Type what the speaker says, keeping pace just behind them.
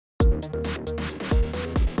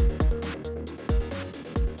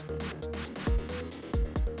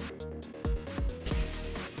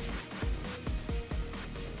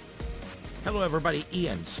Hello everybody,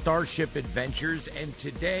 Ian, Starship Adventures, and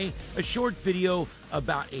today a short video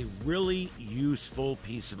about a really useful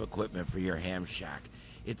piece of equipment for your ham shack.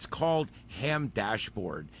 It's called Ham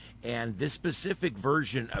Dashboard, and this specific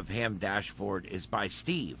version of Ham Dashboard is by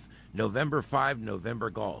Steve, November 5, November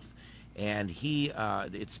Golf. And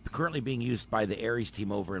it's currently being used by the Aries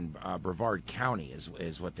team over in Brevard County,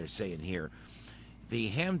 is what they're saying here. The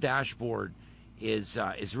Ham Dashboard is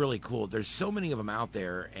really cool. There's so many of them out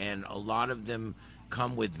there, and a lot of them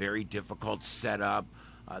come with very difficult setup.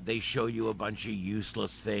 They show you a bunch of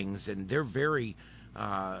useless things, and they're very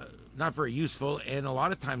not very useful, and a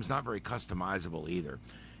lot of times not very customizable either.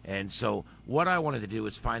 And so what I wanted to do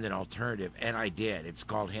is find an alternative, and I did. It's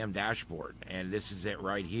called Ham Dashboard, and this is it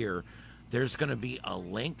right here. There's going to be a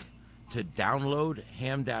link to download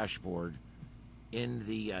Ham Dashboard in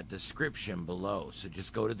the description below. So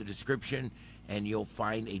just go to the description and you'll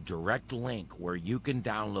find a direct link where you can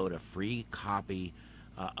download a free copy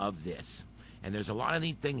of this. And there's a lot of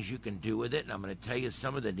neat things you can do with it, and I'm going to tell you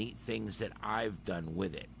some of the neat things that I've done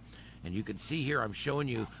with it. And you can see here I'm showing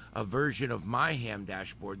you a version of my Ham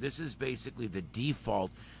Dashboard. This is basically the default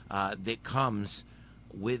that comes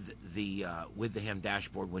with the Ham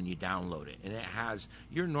Dashboard when you download it. And it has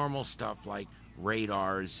your normal stuff like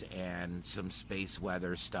radars and some space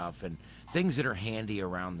weather stuff and things that are handy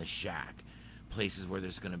around the shack, places where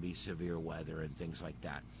there's going to be severe weather and things like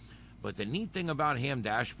that. But the neat thing about Ham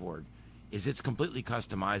Dashboard is it's completely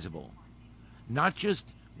customizable. Not just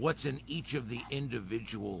what's in each of the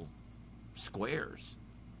individual squares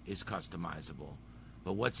is customizable,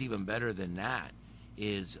 but what's even better than that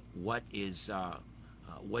is what's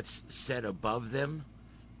set above them,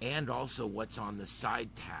 and also what's on the side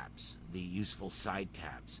tabs, the useful side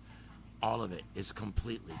tabs. All of it is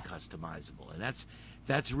completely customizable, and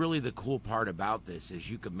that's really the cool part about this, is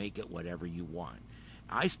you can make it whatever you want.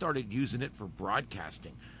 I started using it for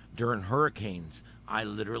broadcasting. During hurricanes, I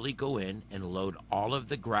literally go in and load all of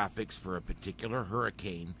the graphics for a particular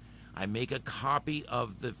hurricane. I make a copy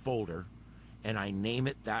of the folder and I name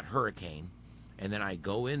it that hurricane, and then I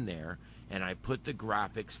go in there and I put the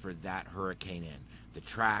graphics for that hurricane in. The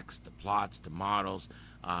tracks, the plots, the models,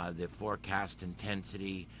 the forecast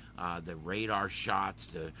intensity, the radar shots,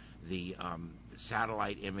 the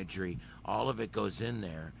satellite imagery, all of it goes in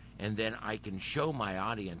there, and then I can show my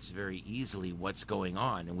audience very easily what's going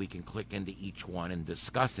on, and we can click into each one and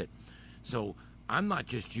discuss it. So I'm not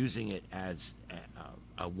just using it as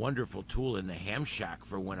a wonderful tool in the ham shack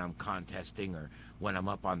for when I'm contesting or when I'm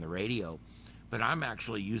up on the radio, but I'm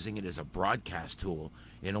actually using it as a broadcast tool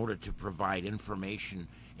in order to provide information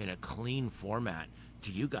in a clean format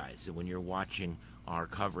to you guys when you're watching our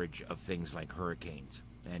coverage of things like hurricanes.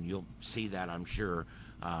 And you'll see that, I'm sure,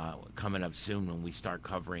 coming up soon when we start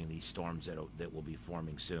covering these storms that will be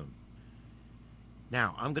forming soon.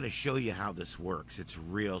 Now, I'm going to show you how this works. It's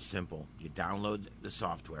real simple. You download the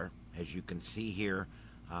software. As you can see here,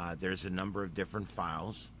 there's a number of different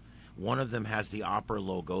files. One of them has the Opera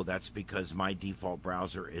logo. That's because my default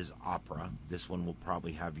browser is Opera. This one will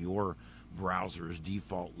probably have your browser's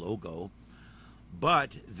default logo.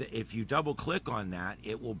 But if you double click on that,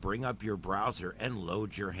 it will bring up your browser and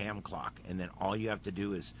load your ham clock. And then all you have to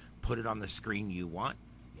do is put it on the screen you want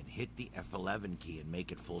and hit the F11 key and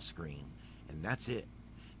make it full screen. And that's it.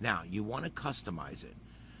 Now, you want to customize it.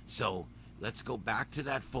 So let's go back to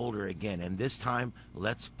that folder again. And this time,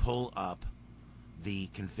 let's pull up the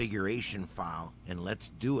configuration file and let's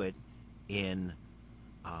do it in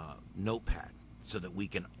Notepad so that we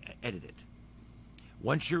can edit it.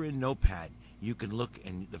 Once you're in Notepad, you can look,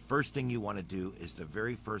 and the first thing you want to do is the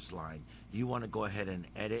very first line. You want to go ahead and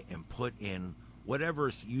edit and put in whatever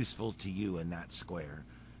is useful to you in that square.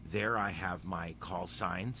 There I have my call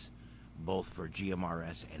signs, both for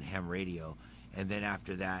GMRS and ham radio, and then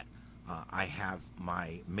after that I have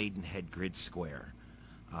my Maidenhead grid square.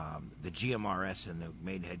 The GMRS and the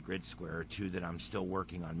Maidenhead grid square are two that I'm still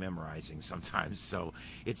working on memorizing sometimes, so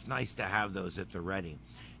it's nice to have those at the ready.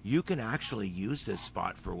 You can actually use this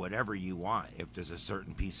spot for whatever you want. If there's a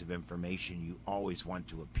certain piece of information you always want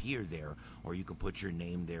to appear there, or you can put your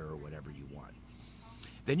name there or whatever you want.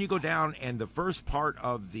 Then you go down, and the first part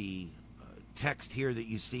of the text here that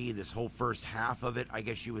you see, this whole first half of it, I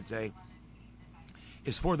guess you would say,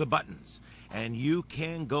 is for the buttons. And you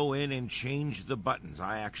can go in and change the buttons.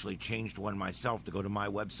 I actually changed one myself to go to my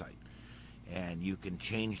website. And you can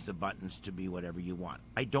change the buttons to be whatever you want.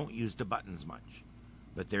 I don't use the buttons much,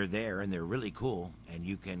 but they're there and they're really cool, and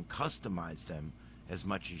you can customize them as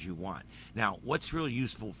much as you want. Now, what's really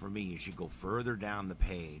useful for me is you go further down the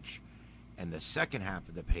page, and the second half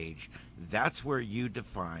of the page, that's where you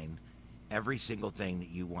define every single thing that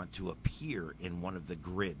you want to appear in one of the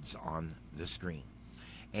grids on the screen.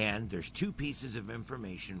 And there's 2 pieces of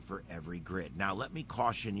information for every grid. Now, let me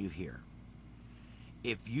caution you here.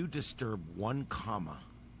 If you disturb 1 comma,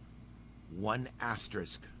 1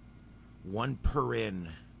 asterisk, 1 paren,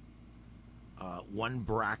 1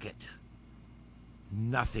 bracket,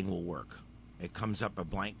 nothing will work. It comes up a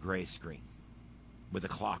blank gray screen with a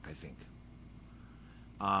clock, I think.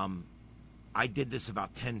 I did this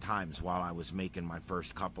about 10 times while I was making my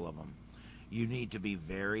first couple of them. You need to be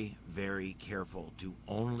very, very careful to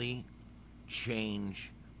only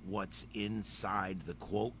change what's inside the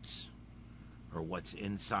quotes or what's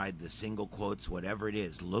inside the single quotes, whatever it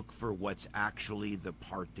is. Look for what's actually the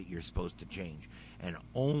part that you're supposed to change and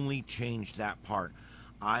only change that part.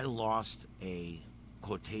 I lost a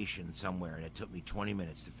quotation somewhere and it took me 20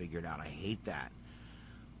 minutes to figure it out. I hate that.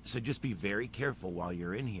 So just be very careful while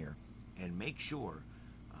you're in here and make sure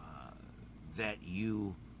that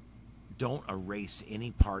you don't erase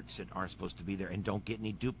any parts that aren't supposed to be there, and don't get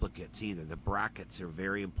any duplicates either. The brackets are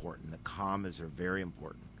very important. The commas are very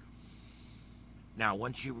important. Now,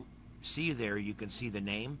 once you see there, you can see the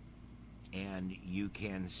name, and you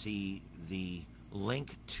can see the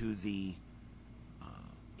link to the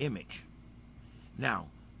image. Now,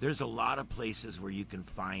 there's a lot of places where you can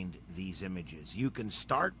find these images. You can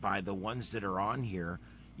start by the ones that are on here.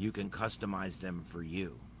 You can customize them for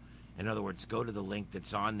you. In other words, go to the link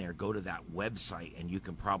that's on there, go to that website, and you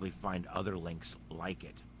can probably find other links like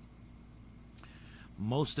it.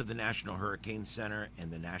 Most of the National Hurricane Center and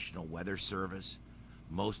the National Weather Service,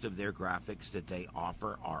 most of their graphics that they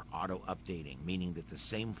offer are auto-updating, meaning that the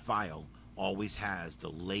same file always has the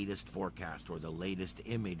latest forecast or the latest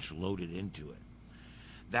image loaded into it.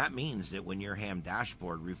 That means that when your ham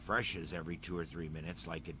dashboard refreshes every 2 or 3 minutes,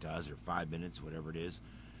 like it does, or 5 minutes, whatever it is,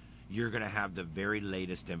 you're going to have the very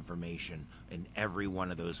latest information in every one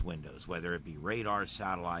of those windows, whether it be radar,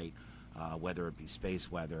 satellite, whether it be space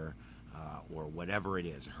weather, or whatever it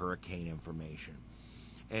is, hurricane information.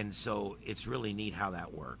 And so it's really neat how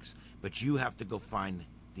that works. But you have to go find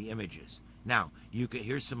the images. Now,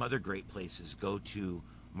 here's some other great places. Go to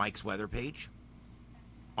Mike's weather page.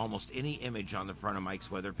 Almost any image on the front of Mike's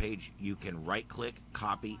weather page, you can right-click,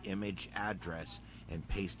 copy image address, and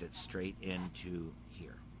paste it straight into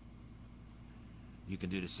here. You can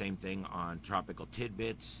do the same thing on Tropical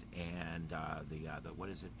Tidbits and the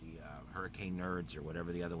Hurricane Nerds or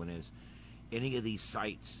whatever the other one is. Any of these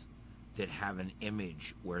sites that have an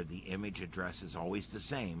image where the image address is always the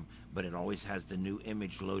same, but it always has the new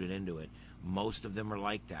image loaded into it. Most of them are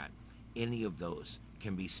like that. Any of those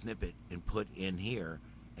can be snippet and put in here,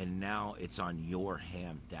 and now it's on your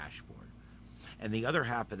ham dashboard. And the other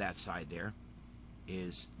half of that side there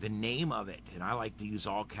is the name of it, and I like to use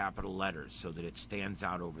all capital letters so that it stands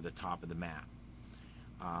out over the top of the map.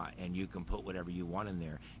 And you can put whatever you want in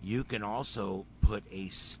there. You can also put a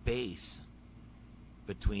space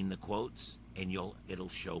between the quotes, and it'll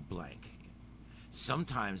show blank.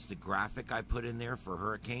 Sometimes the graphic I put in there for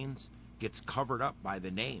hurricanes gets covered up by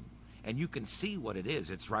the name, and you can see what it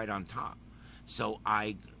is. It's right on top. So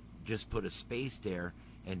I just put a space there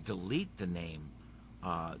and delete the name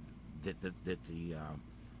that the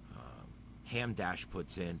ham dash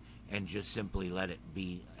puts in, and just simply let it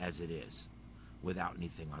be as it is without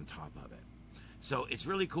anything on top of it. So it's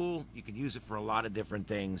really cool. You can use it for a lot of different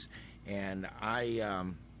things, and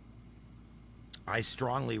I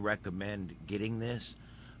strongly recommend getting this.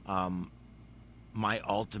 My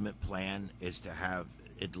ultimate plan is to have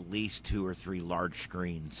at least 2 or 3 large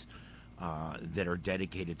screens that are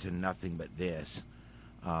dedicated to nothing but this.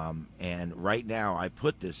 And right now I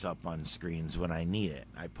put this up on screens when I need it.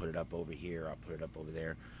 I put it up over here, I'll put it up over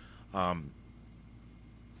there.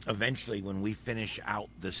 Eventually, when we finish out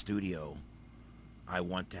the studio, I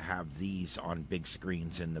want to have these on big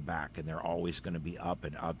screens in the back, and they're always going to be up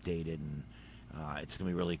and updated, and it's going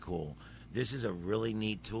to be really cool. This is a really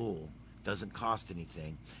neat tool. Doesn't cost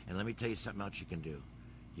anything. And let me tell you something else you can do.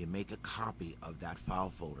 You make a copy of that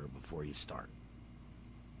file folder before you start.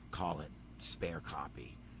 Call it spare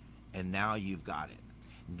copy. And now you've got it.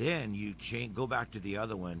 Then you go back to the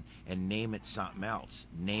other one and name it something else.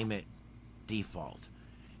 Name it default.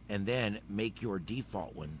 And then make your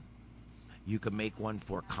default one. You can make one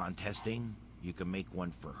for contesting. You can make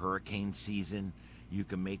one for hurricane season. You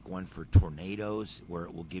can make one for tornadoes, where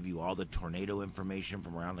it will give you all the tornado information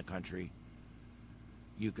from around the country.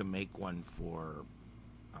 You can make one for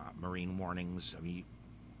marine warnings. I mean,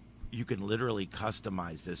 You can literally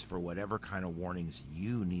customize this for whatever kind of warnings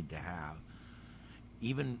you need to have.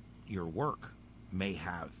 Even your work may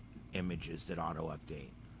have images that auto update.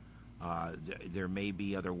 There may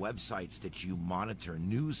be other websites that you monitor,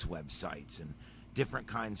 news websites and different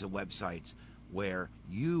kinds of websites, where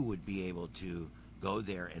you would be able to go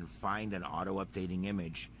there and find an auto updating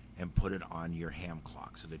image and put it on your ham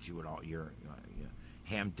clock, so that you would your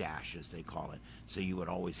ham dash, as they call it, so you would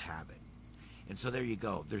always have it. And so there you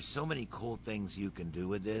go. There's so many cool things you can do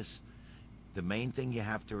with this. The main thing you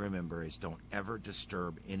have to remember is don't ever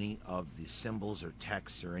disturb any of the symbols or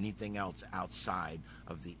texts or anything else outside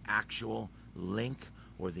of the actual link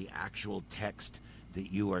or the actual text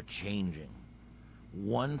that you are changing.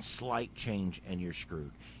 One slight change and you're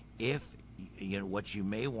screwed. If what you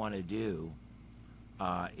may want to do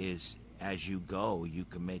is, as you go, you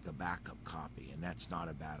can make a backup copy, and that's not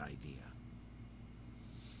a bad idea.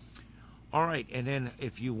 All right, and then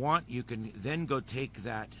if you want, you can then go take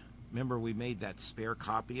that. Remember, we made that spare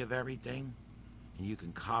copy of everything, and you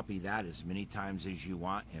can copy that as many times as you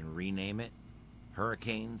want and rename it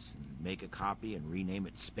hurricanes, and make a copy and rename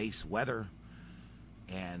it space weather,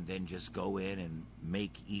 and then just go in and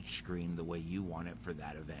make each screen the way you want it for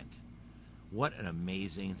that event. What an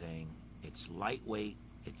amazing thing. It's lightweight,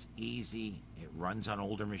 it's easy, it runs on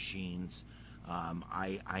older machines.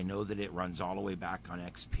 I know that it runs all the way back on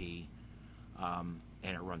XP,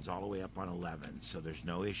 and it runs all the way up on 11, so there's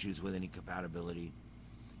no issues with any compatibility.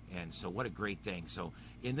 And so what a great thing. So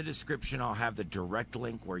in the description, I'll have the direct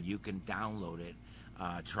link where you can download it.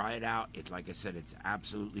 Try it out. Like I said, it's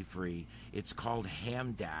absolutely free. It's called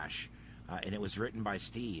Ham Dash, and it was written by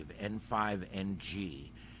Steve, N5NG.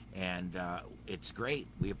 And it's great.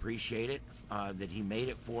 We appreciate it that he made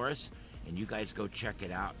it for us. And you guys go check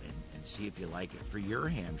it out and see if you like it for your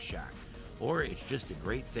ham shack. Or it's just a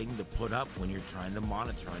great thing to put up when you're trying to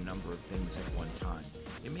monitor a number of things at one time.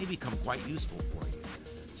 It may become quite useful for you.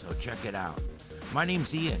 So check it out. My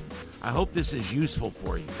name's Ian. I hope this is useful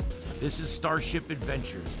for you. This is Starship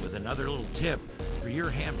Adventures with another little tip for your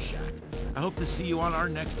ham shack. I hope to see you on our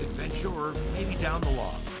next adventure, or maybe down the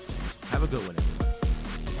log. Have a good one.